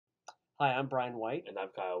Hi, I'm Brian White, And I'm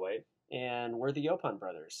Kyle White. and we're the Yopon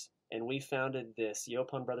Brothers. And we founded this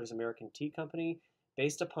Yopon Brothers American Tea Company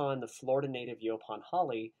based upon the Florida native Yopon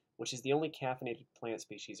holly, which is the only caffeinated plant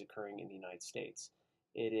species occurring in the United States.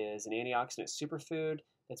 It is an antioxidant superfood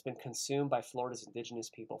that's been consumed by Florida's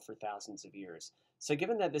indigenous people for thousands of years. So,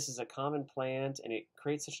 given that this is a common plant and it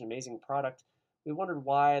creates such an amazing product, we wondered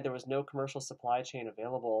why there was no commercial supply chain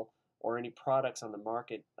available or any products on the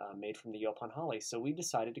market made from the Yopon holly. So, we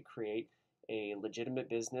decided to create a legitimate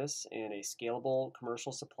business and a scalable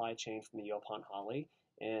commercial supply chain from the Yopon Holly,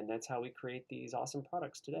 and that's how we create these awesome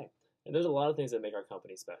products today. And there's a lot of things that make our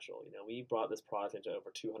company special. We brought this product into over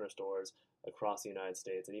 200 stores across the United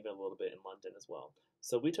States and even a little bit in London as well.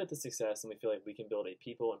 So we took the success and we feel like we can build a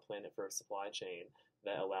people and planet first supply chain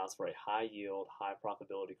that allows for a high yield, high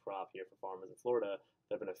profitability crop here for farmers in Florida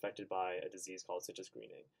that have been affected by a disease called citrus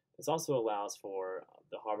greening. This also allows for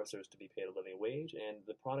the harvesters to be paid a living wage, and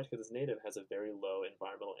the product, because it's native, has a very low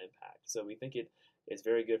environmental impact. So we think it is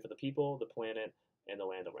very good for the people, the planet, and the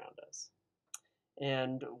land around us.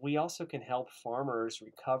 And we also can help farmers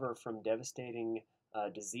recover from devastating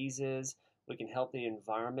diseases. We can help the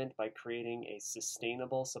environment by creating a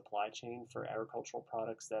sustainable supply chain for agricultural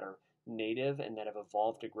products that are native and that have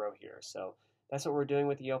evolved to grow here. So that's what we're doing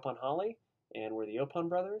with the Yopon Holly, and we're the Yopon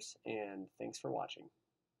Brothers, and thanks for watching.